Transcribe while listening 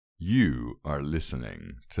You are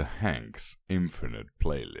listening to Hank's Infinite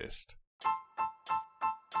Playlist.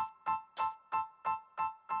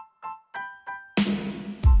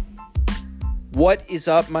 What is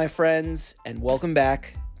up, my friends, and welcome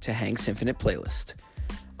back to Hank's Infinite Playlist.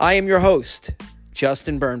 I am your host,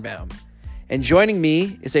 Justin Birnbaum, and joining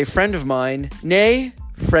me is a friend of mine, nay,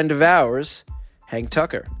 friend of ours, Hank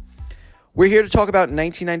Tucker. We're here to talk about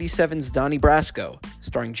 1997's Donnie Brasco,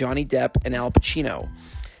 starring Johnny Depp and Al Pacino,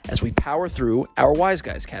 as we power through our Wise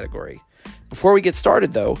Guys category. Before we get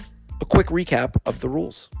started, though, a quick recap of the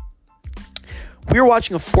rules. We're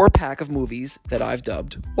watching a 4-pack of movies that I've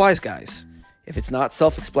dubbed Wise Guys. If it's not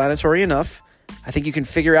self-explanatory enough, I think you can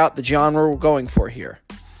figure out the genre we're going for here.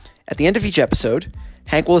 At the end of each episode,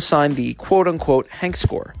 Hank will assign the quote-unquote Hank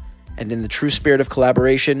score, and in the true spirit of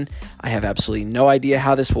collaboration, I have absolutely no idea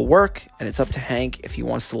how this will work, and it's up to Hank if he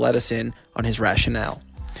wants to let us in on his rationale.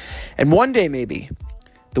 And one day, maybe,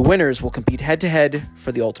 the winners will compete head-to-head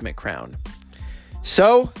for the ultimate crown.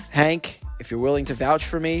 So, Hank, if you're willing to vouch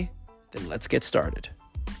for me, then let's get started.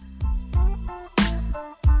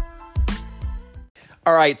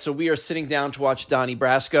 All right, so we are sitting down to watch Donnie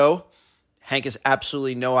Brasco. Hank has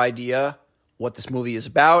absolutely no idea what this movie is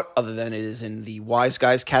about, other than it is in the Wise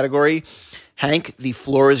Guys category. Hank, the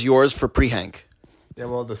floor is yours for pre-Hank. Yeah,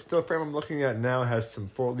 well, the still frame I'm looking at now has some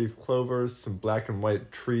 4-leaf clovers, some black and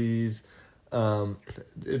white trees.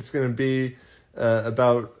 It's going to be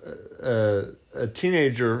about a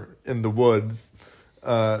teenager in the woods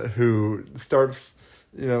who starts,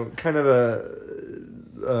 kind of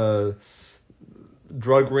a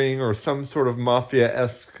drug ring or some sort of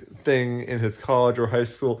mafia-esque thing in his college or high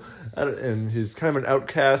school, and he's kind of an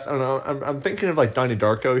outcast. I don't know. I'm thinking of like Donnie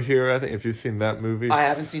Darko here. I think if you've seen that movie. I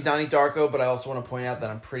haven't seen Donnie Darko, but I also want to point out that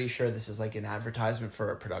I'm pretty sure this is like an advertisement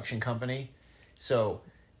for a production company. So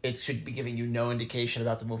it should be giving you no indication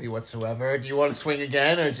about the movie whatsoever. Do you want to swing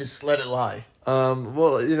again or just let it lie?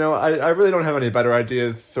 Well, I really don't have any better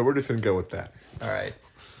ideas, so we're just going to go with that. All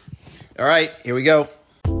right, here we go.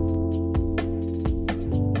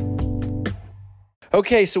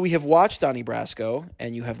 Okay, so we have watched Donnie Brasco,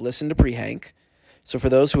 and you have listened to Pre-Hank. So for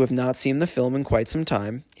those who have not seen the film in quite some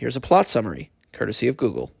time, here's a plot summary, courtesy of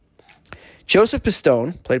Google. Joseph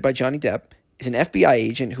Pistone, played by Johnny Depp, is an FBI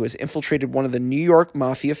agent who has infiltrated one of the New York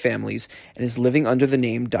mafia families and is living under the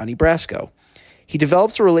name Donnie Brasco. He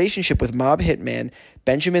develops a relationship with mob hitman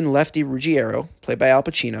Benjamin Lefty Ruggiero, played by Al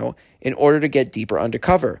Pacino, in order to get deeper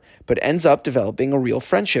undercover, but ends up developing a real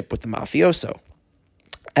friendship with the mafioso.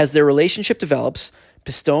 As their relationship develops,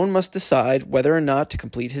 Pistone must decide whether or not to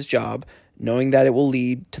complete his job, knowing that it will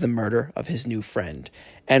lead to the murder of his new friend.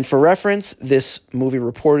 And for reference, this movie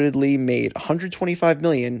reportedly made $125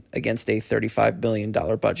 million against a $35 billion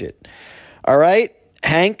budget. All right,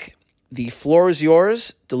 Hank, the floor is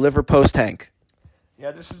yours. Deliver post-Hank.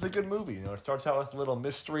 Yeah, this is a good movie. It starts out with a little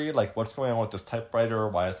mystery, like what's going on with this typewriter,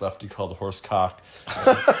 why is Lefty called Horsecock,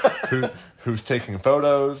 who's taking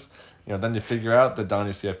photos. Then you figure out that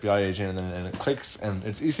Donnie's the FBI agent, and it clicks, and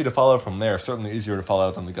it's easy to follow from there. Certainly easier to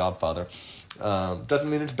follow than The Godfather. Doesn't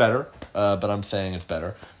mean it's better, but I'm saying it's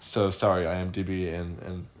better. So sorry, IMDb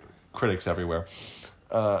and critics everywhere.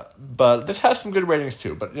 But this has some good ratings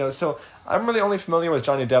too. But so I'm really only familiar with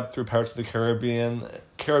Johnny Depp through Pirates of the Caribbean.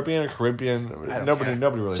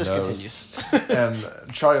 Nobody really just knows. Continues.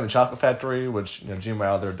 And Charlie and the Chocolate Factory, which Gene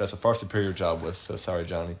Wilder does a far superior job with. So sorry,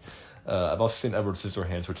 Johnny. I've also seen Edward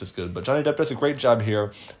Scissorhands, which is good. But Johnny Depp does a great job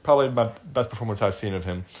here. Probably my best performance I've seen of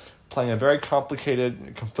him. Playing a very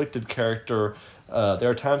complicated, conflicted character. There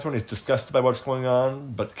are times when he's disgusted by what's going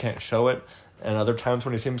on, but can't show it. And other times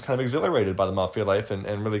when he seems kind of exhilarated by the mafia life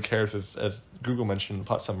and really cares, as Google mentioned in the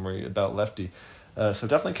plot summary, about Lefty. So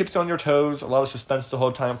definitely keeps you on your toes. A lot of suspense the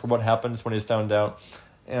whole time for what happens when he's found out.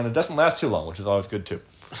 And it doesn't last too long, which is always good too.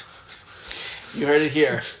 You heard it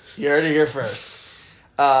here. You heard it here first.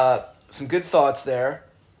 Some good thoughts there.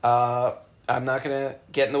 I'm not going to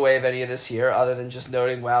get in the way of any of this here, other than just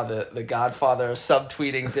noting, wow, the Godfather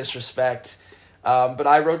subtweeting disrespect. But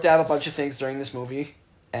I wrote down a bunch of things during this movie,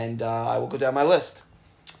 and I will go down my list.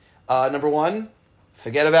 Number 1,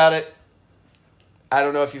 forget about it. I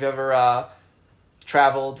don't know if you've ever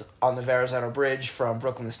traveled on the Verrazano Bridge from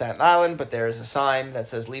Brooklyn to Staten Island, but there is a sign that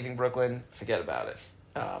says leaving Brooklyn, forget about it.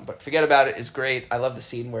 But forget about it is great. I love the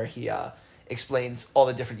scene where he explains all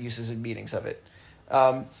the different uses and meanings of it.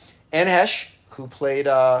 Anne Hesh, who played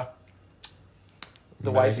the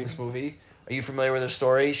wife in this movie, are you familiar with her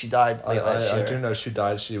story? She died late last year. I do know she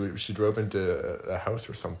died. She drove into a house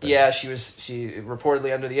or something. Yeah, she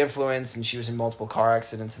reportedly under the influence, and she was in multiple car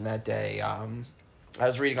accidents in that day. I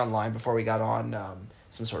was reading online before we got on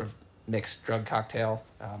some sort of mixed drug cocktail.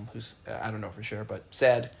 Who's I don't know for sure, but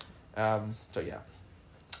said. So yeah.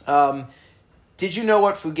 Did you know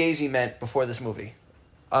what fugazi meant before this movie?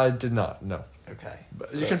 I did not. No. Okay.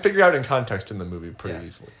 But you can figure out in context in the movie pretty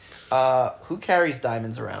easily. Who carries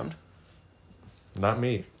diamonds around? Not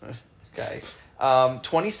me. Okay.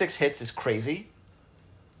 26 hits is crazy.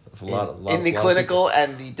 That's a lot in the clinical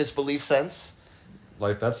and the disbelief sense.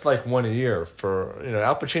 Like, that's like one a year for,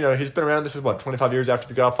 Al Pacino. He's been around. This is 25 years after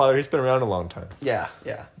The Godfather. He's been around a long time. Yeah.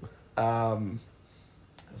 There's a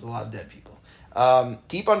lot of dead people.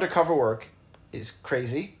 Deep undercover work is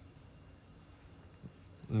crazy.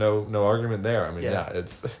 No argument there. I mean,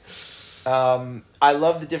 it's... I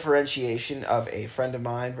love the differentiation of a friend of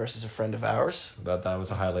mine versus a friend of ours. That was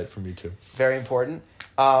a highlight for me, too. Very important.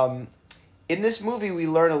 In this movie, we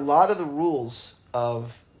learn a lot of the rules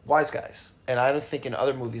of wise guys. And I don't think in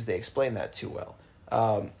other movies they explain that too well.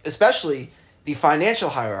 Especially the financial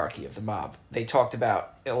hierarchy of the mob. They talked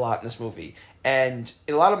about it a lot in this movie. And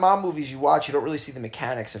in a lot of mob movies you watch, you don't really see the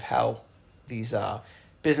mechanics of how these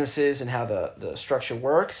businesses and how the structure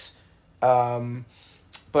works.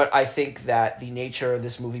 But I think that the nature of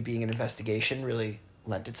this movie being an investigation really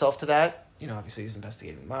lent itself to that. Obviously he's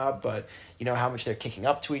investigating the mob, but how much they're kicking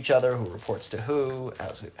up to each other, who reports to who,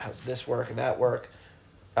 how's this work and that work.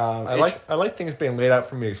 I like things being laid out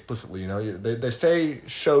for me explicitly. They say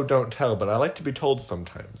show don't tell, but I like to be told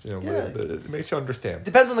sometimes. It makes you understand.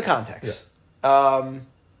 Depends on the context. Yeah.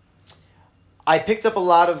 I picked up a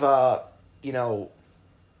lot of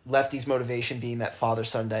Lefty's motivation being that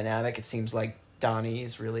father-son dynamic. It seems like Donnie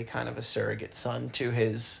is really kind of a surrogate son to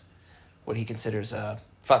his what he considers a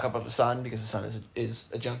fuck up of a son, because his son is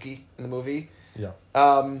a junkie in the movie. Yeah.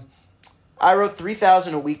 I wrote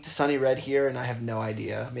 3,000 a week to Sonny Red here, and I have no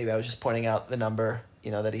idea. Maybe I was just pointing out the number,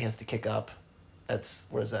 that he has to kick up. That's,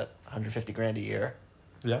 what is that, 150 grand a year?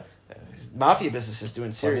 Yeah. His mafia business is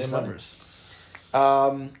doing serious numbers.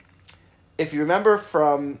 If you remember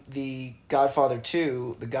from The Godfather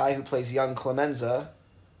 2, the guy who plays young Clemenza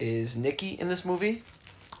is Nicky in this movie.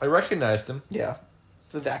 I recognized him. Yeah.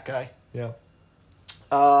 So that guy. Yeah.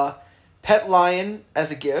 Pet lion as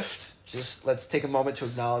a gift. Just let's take a moment to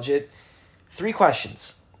acknowledge it. 3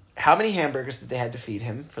 questions. How many hamburgers did they have to feed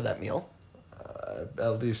him for that meal?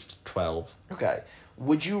 At least 12. Okay.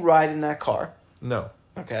 Would you ride in that car? No.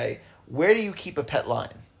 Okay. Where do you keep a pet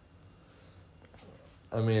lion?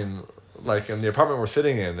 I mean, like in the apartment we're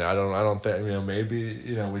sitting in, I don't think,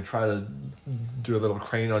 maybe, we try to do a little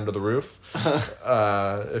crane under the roof.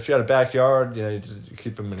 If you had a backyard, you just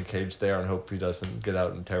keep him in a cage there and hope he doesn't get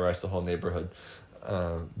out and terrorize the whole neighborhood.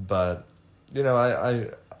 But,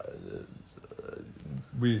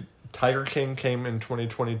 Tiger King came in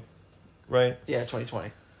 2020, right? Yeah,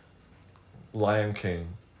 2020. Lion King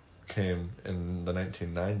came in the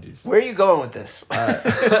 1990s. Where are you going with this?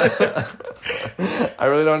 I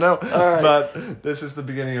really don't know. All right. But this is the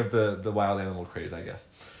beginning of the wild animal craze, I guess.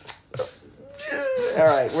 All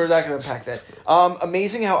right, we're not going to unpack that.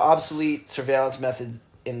 Amazing how obsolete surveillance methods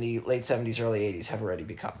in the late 70s, early 80s have already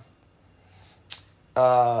become.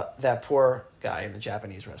 That poor guy in the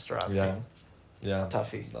Japanese restaurant scene. Yeah.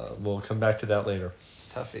 Tuffy. We'll come back to that later.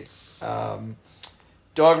 Tuffy.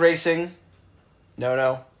 Dog racing.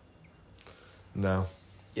 No.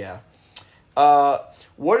 Yeah.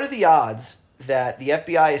 What are the odds that the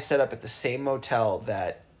FBI is set up at the same motel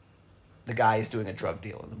that the guy is doing a drug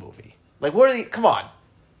deal in the movie? Like, come on.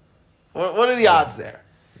 What are the odds there?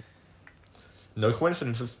 No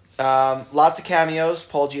coincidences. Lots of cameos.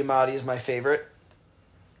 Paul Giamatti is my favorite.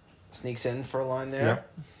 Sneaks in for a line there.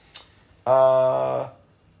 Yeah.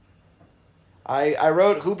 I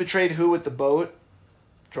wrote who betrayed who with the boat.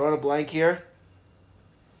 Drawing a blank here.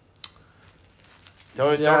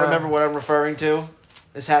 Don't remember what I'm referring to.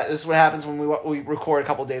 This is what happens when we record a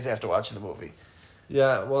couple days after watching the movie.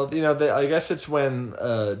 Yeah, well, I guess it's when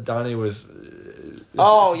Donnie was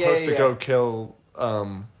supposed to go kill.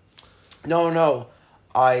 No,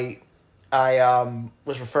 I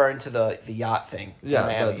was referring to the yacht thing.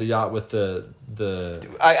 Yeah, the yacht with the.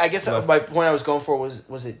 I guess my point I was going for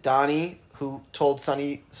was it Donnie who told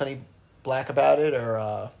Sonny Black about it,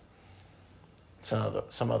 or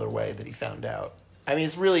some other way that he found out. I mean,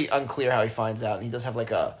 it's really unclear how he finds out, and he does have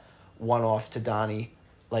like a one-off to Donnie,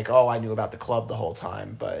 like, oh, I knew about the club the whole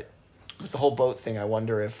time. But with the whole boat thing, I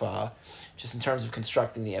wonder if, just in terms of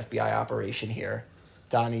constructing the FBI operation here,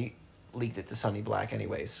 Donnie leaked it to Sonny Black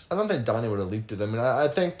anyways. I don't think Donnie would have leaked it. I mean, I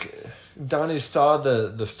think Donnie saw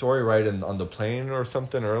the story right on the plane or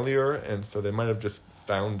something earlier, and so they might have just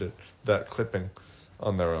found that clipping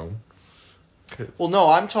on their own. Well,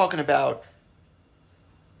 no, I'm talking about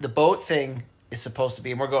the boat thing is supposed to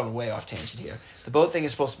be, and we're going way off tangent here. The boat thing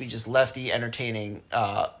is supposed to be just Lefty entertaining.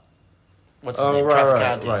 What's his name?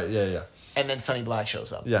 Right. Yeah. And then Sonny Black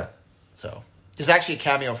shows up. Yeah. So there's actually a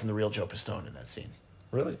cameo from the real Joe Pistone in that scene.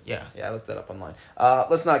 Really? Yeah. I looked that up online.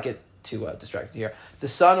 Let's not get too distracted here. The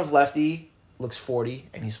son of Lefty looks 40,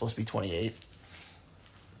 and he's supposed to be 28.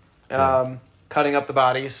 Cutting up the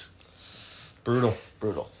bodies. Brutal.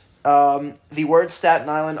 The words Staten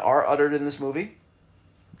Island are uttered in this movie.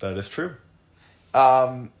 That is true.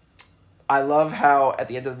 I love how at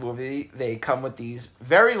the end of the movie they come with these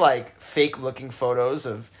very like fake looking photos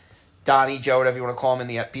of Donnie, Joe, whatever you want to call him,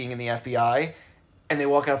 being in the FBI, and they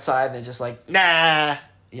walk outside and they're just like, nah,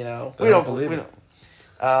 we don't believe it.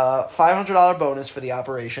 $500 bonus for the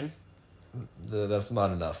operation. That's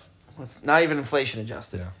not enough. It's not even inflation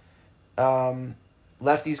adjusted. Yeah.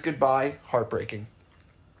 Lefty's goodbye, heartbreaking.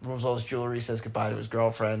 Removes all his jewelry, says goodbye to his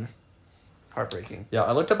girlfriend. Heartbreaking. Yeah,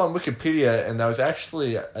 I looked up on Wikipedia, and that was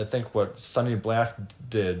actually, I think, what Sonny Black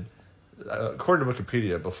did, according to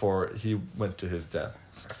Wikipedia, before he went to his death.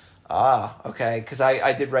 Okay. Because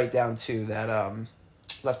I did write down, too, that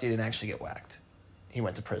Lefty didn't actually get whacked. He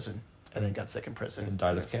went to prison and then got sick in prison. And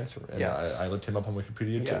died of cancer. And I looked him up on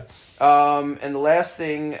Wikipedia, too. And the last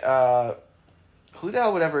thing, who the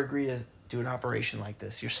hell would ever agree to do an operation like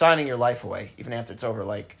this? You're signing your life away, even after it's over.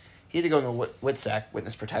 Like, he had to go in the WITSEC,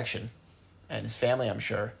 witness protection. And his family, I'm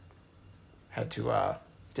sure, had to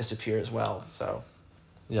disappear as well. So,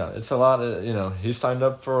 yeah, it's a lot. He signed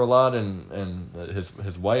up for a lot, and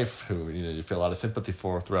his wife, who you feel a lot of sympathy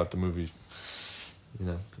for throughout the movie,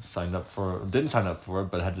 didn't sign up for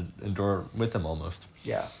it, but had to endure with him almost.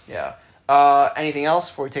 Yeah. Anything else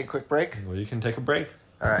before we take a quick break? Well, you can take a break.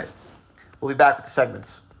 All right, we'll be back with the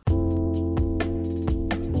segments.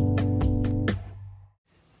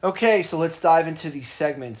 Okay, so let's dive into these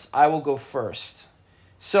segments. I will go first.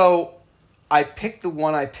 So, I picked the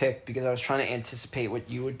one I picked because I was trying to anticipate what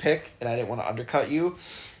you would pick, and I didn't want to undercut you.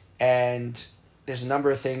 And there's a number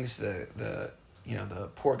of things: the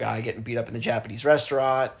poor guy getting beat up in the Japanese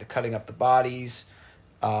restaurant, the cutting up the bodies.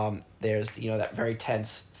 There's that very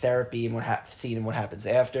tense therapy and scene and what happens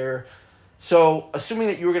after. So, assuming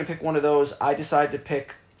that you were going to pick one of those, I decided to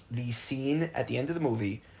pick the scene at the end of the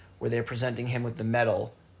movie where they're presenting him with the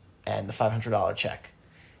medal and the $500 check.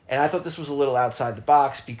 And I thought this was a little outside the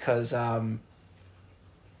box because, by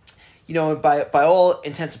all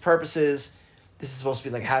intents and purposes, this is supposed to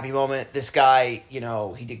be like a happy moment. This guy, he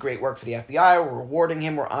did great work for the FBI. We're rewarding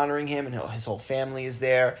him. We're honoring him. And his whole family is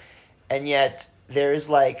there. And yet there is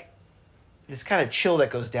like this kind of chill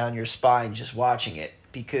that goes down your spine just watching it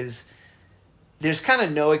because there's kind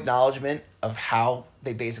of no acknowledgement of how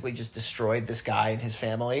they basically just destroyed this guy and his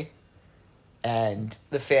family. And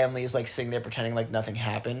the family is like sitting there pretending like nothing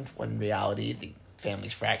happened when in reality the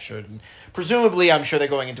family's fractured. And presumably, I'm sure they're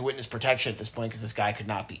going into witness protection at this point because this guy could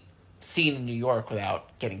not be seen in New York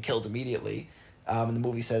without getting killed immediately. And the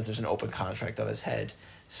movie says there's an open contract on his head.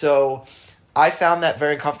 So I found that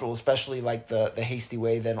very uncomfortable, especially like the hasty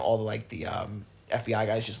way then all the FBI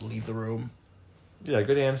guys just leave the room. Yeah,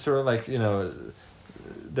 good answer. Like,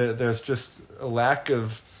 there's just a lack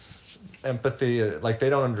of empathy. Like, they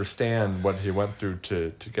don't understand what he went through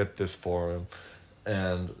to get this for him.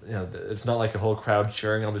 And, it's not like a whole crowd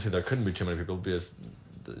cheering. Obviously, there couldn't be too many people because,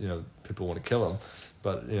 people want to kill him.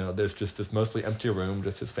 But, there's just this mostly empty room,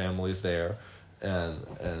 just his family's there. And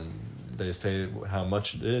they say how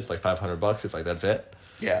much it is, like $500. It's like, that's it?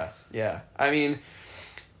 Yeah. I mean,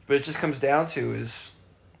 but it just comes down to is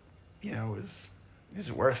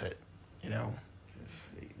it worth it?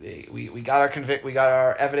 We got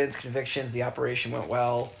our evidence, convictions, the operation went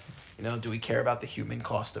well. Do we care about the human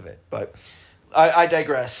cost of it? But I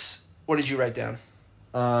digress. What did you write down?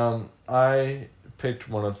 I picked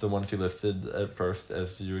one of the ones you listed at first,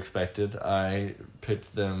 as you expected. I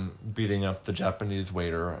picked them beating up the Japanese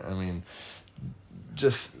waiter. I mean,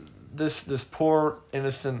 just this poor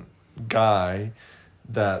innocent guy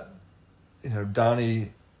that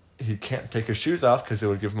Donnie, he can't take his shoes off because it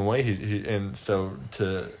would give him away. And so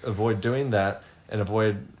to avoid doing that and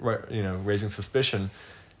avoid raising suspicion,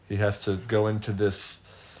 he has to go into this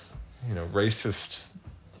racist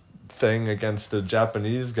thing against the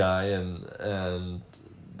Japanese guy, and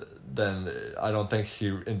then I don't think he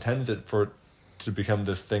intends it to become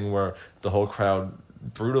this thing where the whole crowd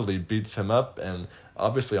brutally beats him up, and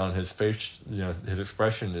obviously on his face, his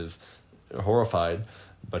expression is horrified,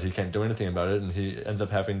 but he can't do anything about it, and he ends up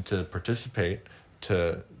having to participate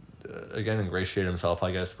to again ingratiate himself,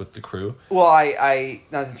 I guess, with the crew. Well, I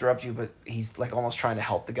not to interrupt you, but he's like almost trying to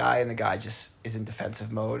help the guy, and the guy just is in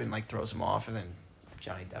defensive mode and like throws him off, and then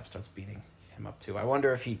Johnny Depp starts beating him up to. I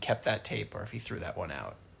wonder if he kept that tape or if he threw that one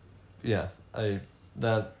out. Yeah,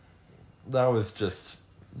 that was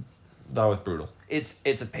brutal. It's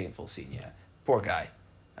a painful scene, yeah. Poor guy.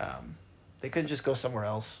 They couldn't just go somewhere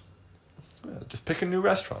else. Yeah, just pick a new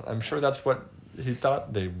restaurant. I'm sure that's what he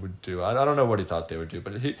thought they would do. I don't know what he thought they would do,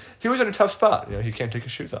 but he was in a tough spot. He can't take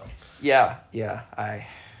his shoes off. Yeah.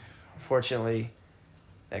 Unfortunately,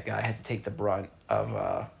 that guy had to take the brunt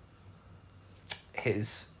of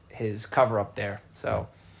his cover up there. So,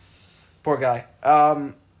 poor guy.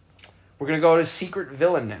 We're gonna go to secret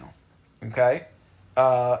villain now. Okay,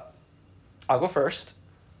 I'll go first.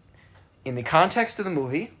 In the context of the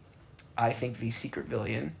movie, I think the secret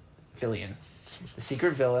villain,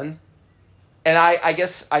 and I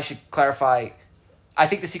guess I should clarify. I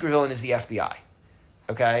think the secret villain is the FBI.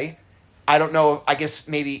 Okay, I don't know. I guess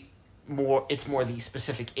maybe it's more the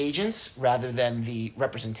specific agents rather than the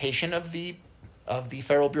representation of the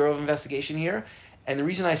Federal Bureau of Investigation here. And the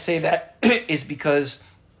reason I say that is because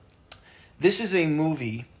this is a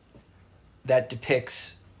movie that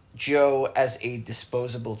depicts Joe as a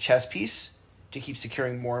disposable chess piece to keep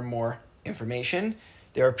securing more and more information.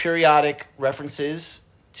 There are periodic references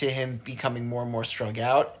to him becoming more and more strung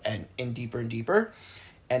out and in deeper and deeper,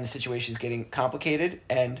 and the situation is getting complicated.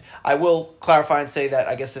 And I will clarify and say that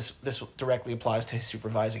I guess this directly applies to his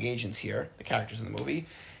supervising agents here, the characters in the movie.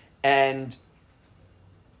 And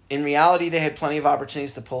in reality, they had plenty of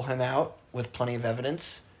opportunities to pull him out with plenty of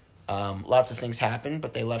evidence. Lots of things happened,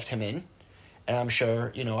 but they left him in. And I'm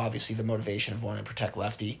sure, obviously the motivation of wanting to protect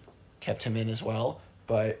Lefty kept him in as well.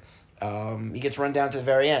 But he gets run down to the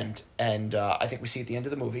very end. And I think we see at the end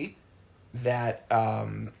of the movie that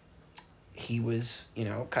he was,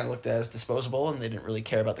 kind of looked at as disposable, and they didn't really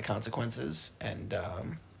care about the consequences. And,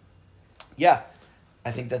 I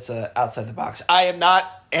think that's outside the box. I am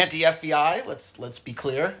not anti-FBI. Let's be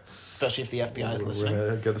clear, especially if the FBI is listening. We're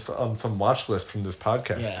going to get us on some watch list from this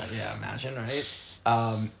podcast. Yeah, imagine, right?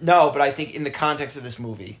 No, but I think in the context of this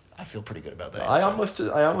movie, I feel pretty good about that. I almost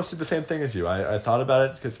did the same thing as you. I thought about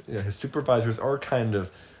it because his supervisors are kind of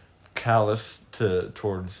callous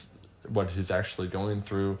towards what he's actually going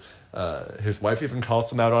through. His wife even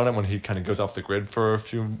calls him out on it when he kind of goes off the grid for a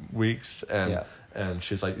few weeks, and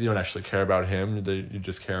she's like, "You don't actually care about him. You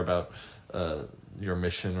just care about your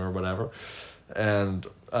mission or whatever." And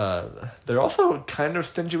they're also kind of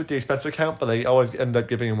stingy with the expense account, but they always end up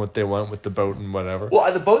giving him what they want with the boat and whatever.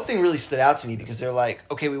 Well, the boat thing really stood out to me because they're like,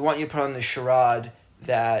 okay, we want you to put on this charade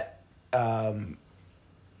that, like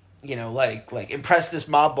impress this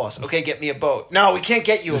mob boss. Okay, get me a boat. No, we can't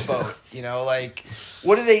get you a boat.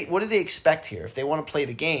 What do they expect here? If they want to play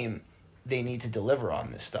the game, they need to deliver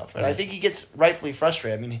on this stuff. And I think he gets rightfully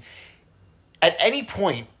frustrated. I mean, at any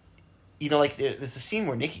point, there's a scene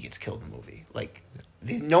where Nicky gets killed in the movie.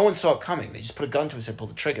 No one saw it coming. They just put a gun to his head,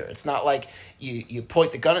 pulled the trigger. It's not like you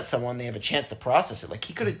point the gun at someone, they have a chance to process it.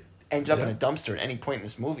 He could have ended up in a dumpster at any point in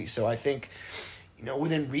this movie. So I think,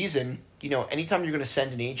 within reason, anytime you're going to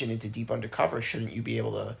send an agent into deep undercover, shouldn't you be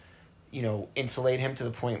able to, insulate him to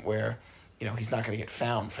the point where, he's not going to get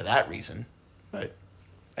found for that reason? But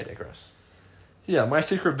I digress. Yeah, my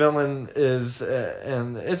secret villain is,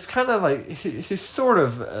 and it's kind of like, he's sort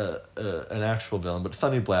of an actual villain, but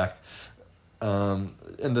Sonny Black,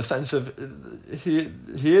 in the sense of, he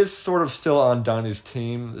is sort of still on Donnie's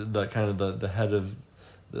team, the head of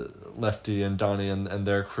the Lefty and Donnie and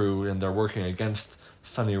their crew, and they're working against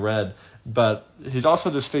Sonny Red, but he's also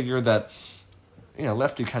this figure that,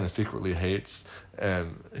 Lefty kind of secretly hates,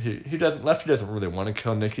 and Lefty doesn't really want to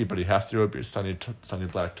kill Nicky, but he has to do it because Sonny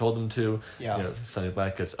Black told him to. Yeah. Sonny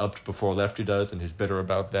Black gets upped before Lefty does, and he's bitter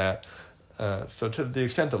about that. So to the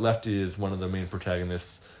extent that Lefty is one of the main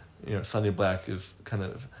protagonists, Sonny Black is kind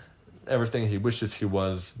of everything he wishes he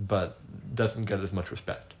was, but doesn't get as much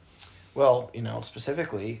respect. Well,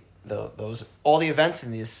 specifically, all the events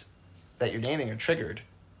in this that you're naming are triggered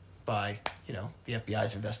by, the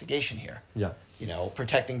FBI's investigation here. Yeah.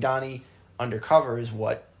 Protecting Donnie undercover is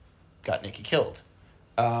what got Nicky killed.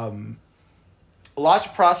 A lot to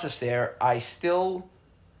process there.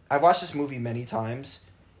 I've watched this movie many times,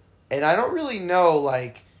 and I don't really know,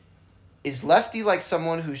 is Lefty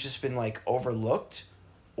someone who's just been overlooked,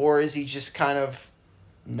 or is he just kind of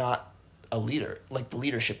not a leader, the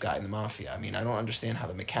leadership guy in the mafia? I mean, I don't understand how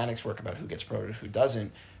the mechanics work about who gets promoted, who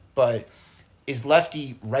doesn't, but is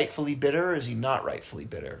Lefty rightfully bitter, or is he not rightfully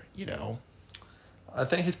bitter, I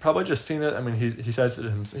think he's probably just seen it. I mean, he says it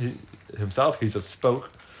himself, he's a spoke.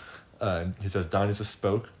 He says Donnie's a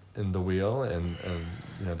spoke in the wheel, and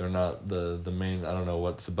they're not the main, I don't know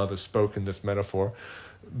what's above a spoke in this metaphor,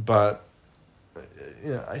 but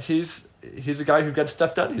he's a guy who gets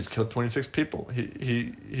stuff done. He's killed 26 people.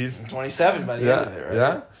 He's 27 by the end of it, right?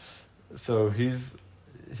 Yeah. So I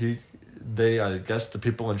guess the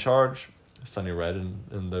people in charge, Sonny Red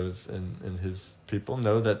and those and his people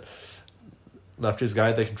know that Lefty's a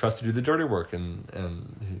guy they can trust to do the dirty work,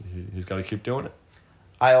 and he's got to keep doing it.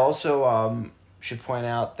 I also should point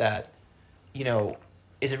out that,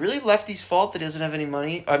 is it really Lefty's fault that he doesn't have any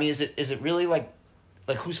money? I mean, is it really like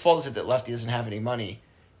whose fault is it that Lefty doesn't have any money?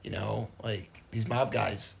 Like these mob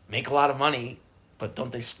guys make a lot of money, but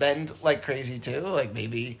don't they spend like crazy too? Like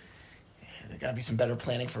maybe there gotta be some better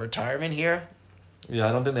planning for retirement here. Yeah,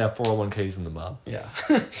 I don't think they have 401ks in the mob. Yeah,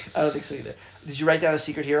 I don't think so either. Did you write down a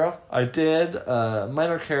secret hero? I did.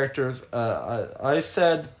 Minor characters. I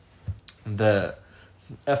said the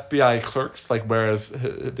FBI clerks, whereas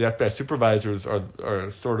the FBI supervisors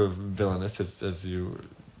are sort of villainous, as you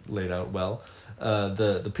laid out well.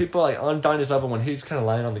 The people on Donnie's level, when he's kind of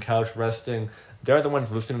lying on the couch resting, they're the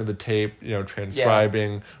ones listening to the tape,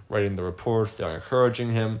 transcribing, writing the reports. They're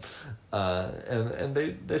encouraging him, and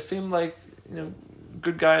they seem like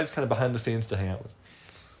good guys, kind of behind the scenes to hang out with.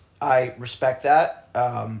 I respect that.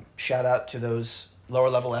 Shout out to those lower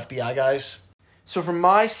level FBI guys. So for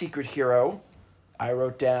my secret hero, I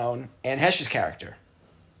wrote down Anne Heche's character,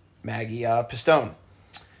 Maggie Pistone.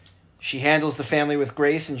 She handles the family with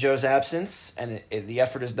grace in Joe's absence, and the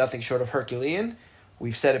effort is nothing short of Herculean.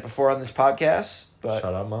 We've said it before on this podcast, but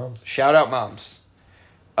shout out moms. Shout out moms.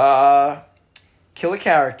 Kill a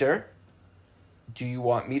character. Do you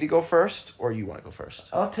want me to go first, or you want to go first?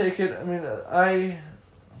 I'll take it. I mean,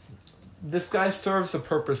 this guy serves a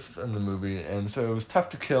purpose in the movie, and so it was tough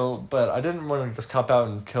to kill, but I didn't want to just cop out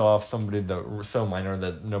and kill off somebody that was so minor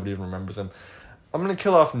that nobody even remembers him. I'm going to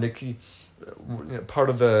kill off Nicky, part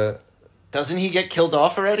of the... Doesn't he get killed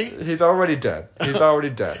off already? He's already dead.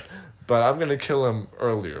 But I'm going to kill him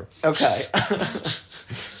earlier. Okay.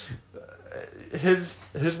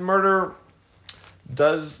 His murder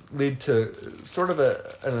does lead to sort of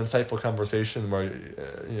an insightful conversation where,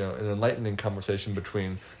 an enlightening conversation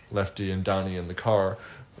between Lefty and Donnie in the car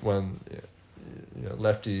when,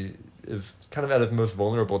 Lefty is kind of at his most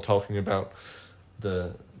vulnerable, talking about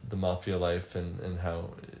the mafia life and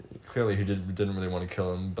how clearly he didn't really want to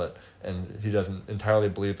kill him, and he doesn't entirely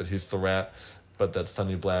believe that he's the rat, but that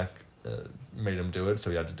Sonny Black made him do it, so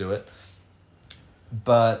he had to do it.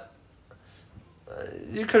 But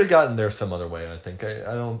you could have gotten there some other way, I think.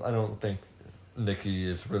 I don't think Nicky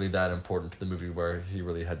is really that important to the movie where he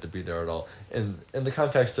really had to be there at all. In the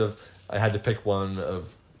context of I had to pick one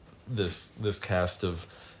of this cast of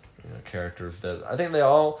characters that I think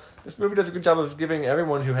this movie does a good job of giving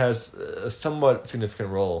everyone who has a somewhat significant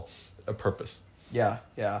role a purpose. Yeah.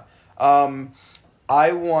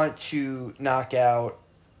 I want to knock out,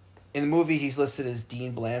 in the movie he's listed as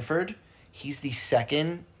Dean Blanford. He's the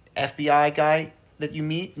second FBI guy that you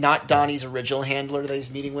meet, not Donnie's original handler that he's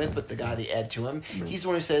meeting with, but the guy they add to him. Mm-hmm. He's the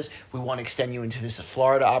one who says, we want to extend you into this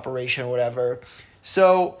Florida operation or whatever.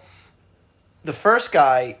 So the first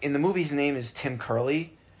guy, in the movie, his name is Tim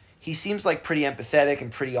Curley. He seems like pretty empathetic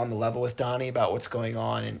and pretty on the level with Donnie about what's going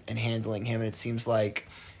on and handling him. And it seems like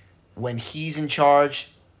when he's in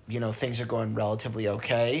charge, things are going relatively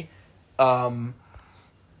okay.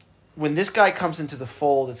 When this guy comes into the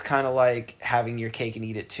fold, it's kind of like having your cake and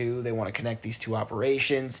eat it too. They want to connect these two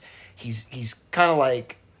operations. He's kind of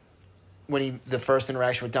like when the first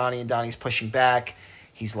interaction with Donnie and Donnie's pushing back,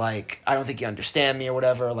 he's like, I don't think you understand me or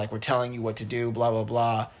whatever. Like, we're telling you what to do, blah, blah,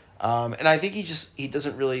 blah. And I think he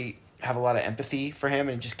doesn't really have a lot of empathy for him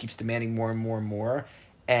and just keeps demanding more and more and more.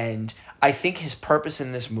 And I think his purpose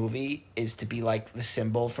in this movie is to be like the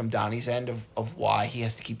symbol from Donnie's end of why he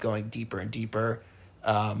has to keep going deeper and deeper.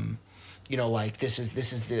 This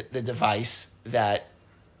is the device that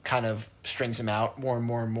kind of strings him out more and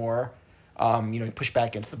more and more. He pushed back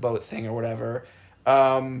against the boat thing or whatever.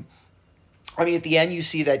 At the end you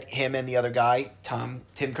see that him and the other guy,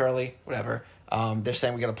 Tim Curley, whatever, they're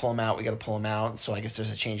saying we got to pull him out. So I guess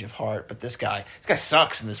there's a change of heart. But this guy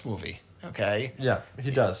sucks in this movie. Okay. Yeah,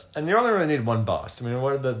 he does. And you only really need one boss. I mean,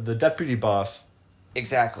 what the deputy boss.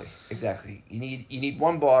 Exactly. You need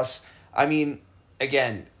one boss. I mean,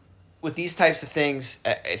 again, with these types of things,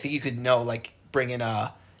 I think you could bring in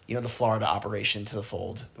the Florida operation to the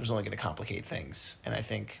fold. It was only going to complicate things, and I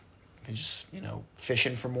think they're just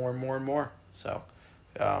fishing for more and more and more. So,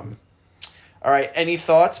 all right. Any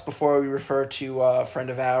thoughts before we refer to a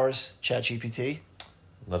friend of ours, ChatGPT?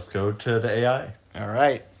 Let's go to the AI. All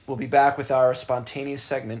right. We'll be back with our spontaneous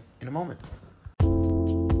segment in a moment.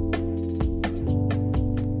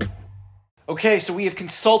 Okay, so we have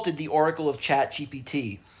consulted the oracle of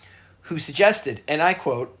ChatGPT, who suggested, and I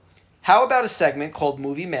quote, "How about a segment called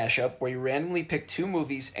Movie Mashup where you randomly pick two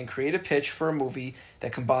movies and create a pitch for a movie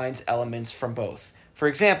that combines elements from both? For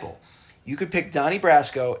example, you could pick Donnie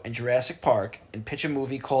Brasco and Jurassic Park and pitch a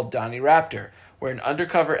movie called Donnie Raptor, where an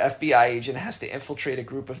undercover FBI agent has to infiltrate a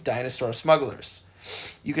group of dinosaur smugglers.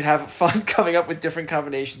 You could have fun coming up with different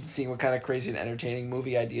combinations and seeing what kind of crazy and entertaining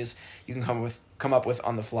movie ideas you can come up with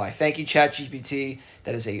on the fly." Thank you, ChatGPT.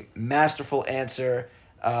 That is a masterful answer.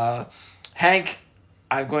 Hank,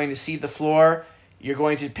 I'm going to cede the floor. You're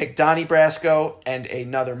going to pick Donnie Brasco and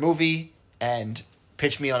another movie and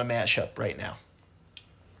pitch me on a mashup right now.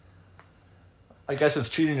 I guess it's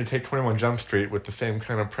cheating to take 21 Jump Street with the same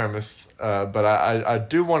kind of premise, but I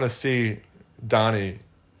do want to see Donnie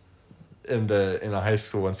in a high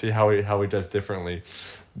school and see how he does differently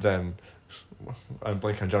than I'm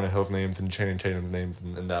blanking on Jonah Hill's names and Channing Tatum's names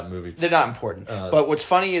in that movie. They're not important. But what's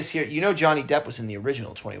funny is here, Johnny Depp was in the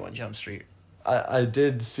original 21 Jump Street. I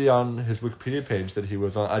did see on his Wikipedia page that he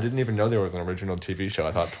was on. I didn't even know there was an original TV show.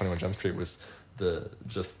 I thought 21 Jump Street was the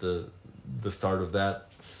start of that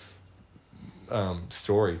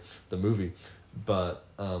story, the movie. But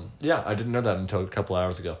yeah, I didn't know that until a couple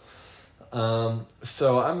hours ago.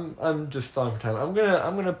 So I'm just stalling for time. I'm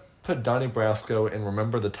gonna put Donnie Brasco in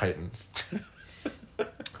Remember the Titans.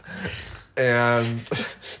 And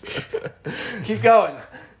keep going.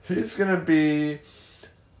 He's gonna be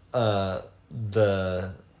the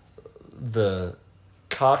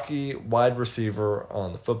cocky wide receiver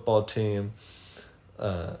on the football team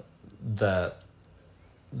that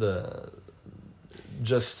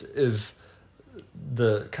just is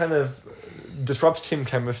the kind of disrupts team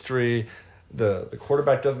chemistry. The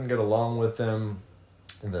quarterback doesn't get along with him.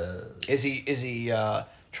 Is he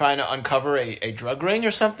trying to uncover a drug ring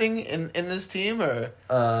or something in this team, or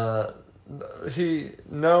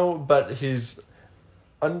but he's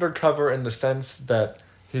undercover in the sense that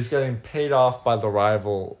he's getting paid off by the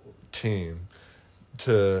rival team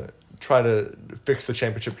to try to fix the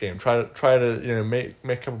championship game. Try to make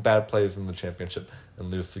a couple bad plays in the championship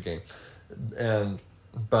and lose the game.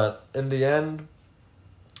 But in the end,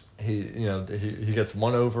 he gets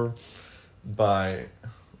won over by,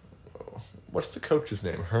 what's the coach's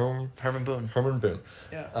name? Herman Boone. Herman Boone.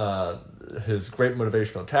 Yeah. His great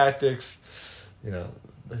motivational tactics.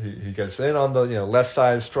 He gets in on the left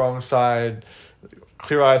side, strong side,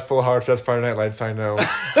 clear eyes, full hearts. That's Friday Night Lights, I know.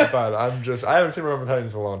 But I haven't seen Remember the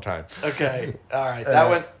Titans in a long time. Okay, all right, that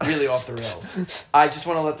went really off the rails. I just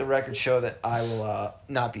want to let the record show that I will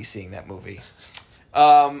not be seeing that movie.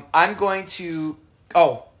 I'm going to.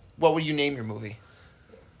 Oh, what would you name your movie?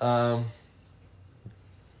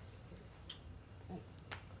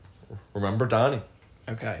 Remember Donnie.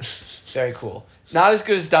 Okay, very cool. Not as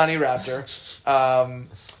good as Donnie Raptor.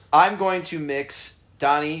 I'm going to mix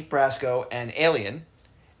Donnie Brasco and Alien,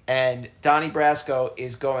 and Donnie Brasco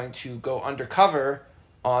is going to go undercover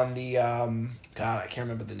on the I can't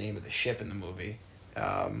remember the name of the ship in the movie.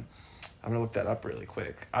 I'm gonna look that up really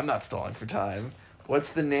quick. I'm not stalling for time. What's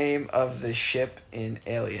the name of the ship in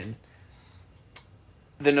Alien?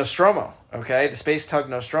 The Nostromo. Okay, the space tug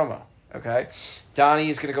Nostromo. Okay, Donnie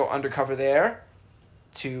is gonna go undercover there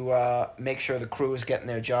to make sure the crew is getting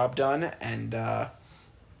their job done, and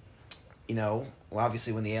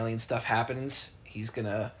obviously when the alien stuff happens, he's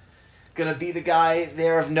gonna be the guy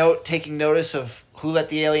there of note, taking notice of who let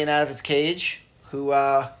the alien out of its cage, who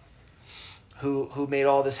made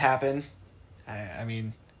all this happen. I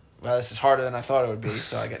mean, well, this is harder than I thought it would be,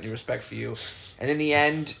 so I got new respect for you. And in the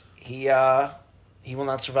end, he will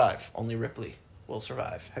not survive. Only Ripley will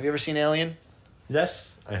survive. Have you ever seen Alien?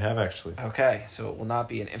 Yes, I have actually. Okay, so it will not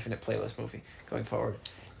be an Infinite Playlist movie going forward.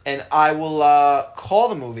 And I will call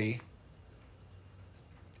the movie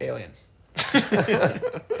Alien.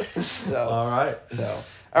 All right.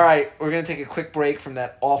 All right, we're going to take a quick break from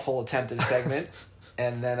that awful attempt at a segment,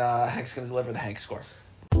 and then Hank's going to deliver the Hank score.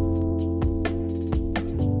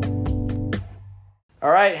 All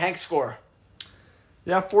right, Hank score.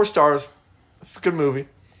 Yeah, 4 stars. It's a good movie.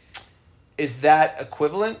 Is that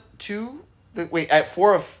equivalent to... at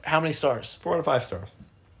 4 of how many stars? 4 out of 5 stars.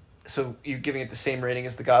 So you're giving it the same rating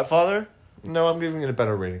as The Godfather? No, I'm giving it a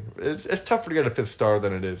better rating. It's tougher to get a 5th star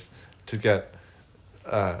than it is to get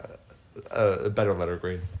a better letter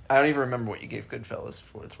grade. I don't even remember what you gave Goodfellas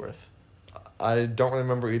for what it's worth. I don't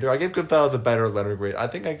remember either. I gave Goodfellas a better letter grade. I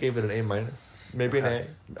think I gave it an A-, maybe Okay. an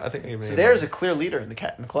A. I think I gave it an A-. So there's a clear leader in the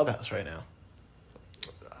clubhouse right now.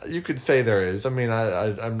 You could say there is. I mean,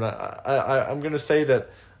 I'm not. I'm going to say that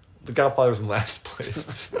The Godfather's in last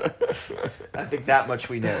place. I think that much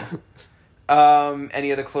we know.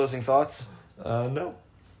 Any other closing thoughts? No.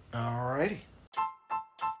 Alrighty.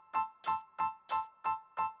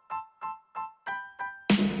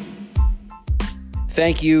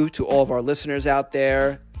 thank you to all of our listeners out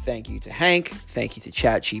there. Thank you to Hank. Thank you to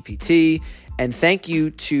ChatGPT. And thank you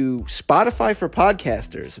to Spotify for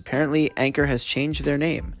Podcasters. Apparently, Anchor has changed their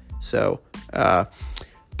name. So,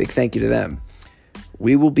 big thank you to them.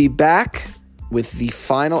 We will be back with the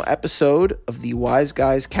final episode of the Wise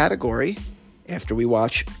Guys category after we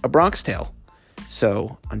watch A Bronx Tale.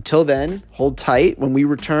 So, until then, hold tight. When we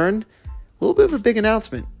return, a little bit of a big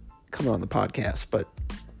announcement coming on the podcast, but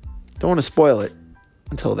don't want to spoil it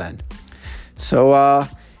until then. So,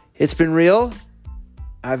 it's been real.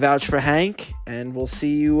 I vouch for Hank, and we'll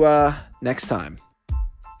see you next time.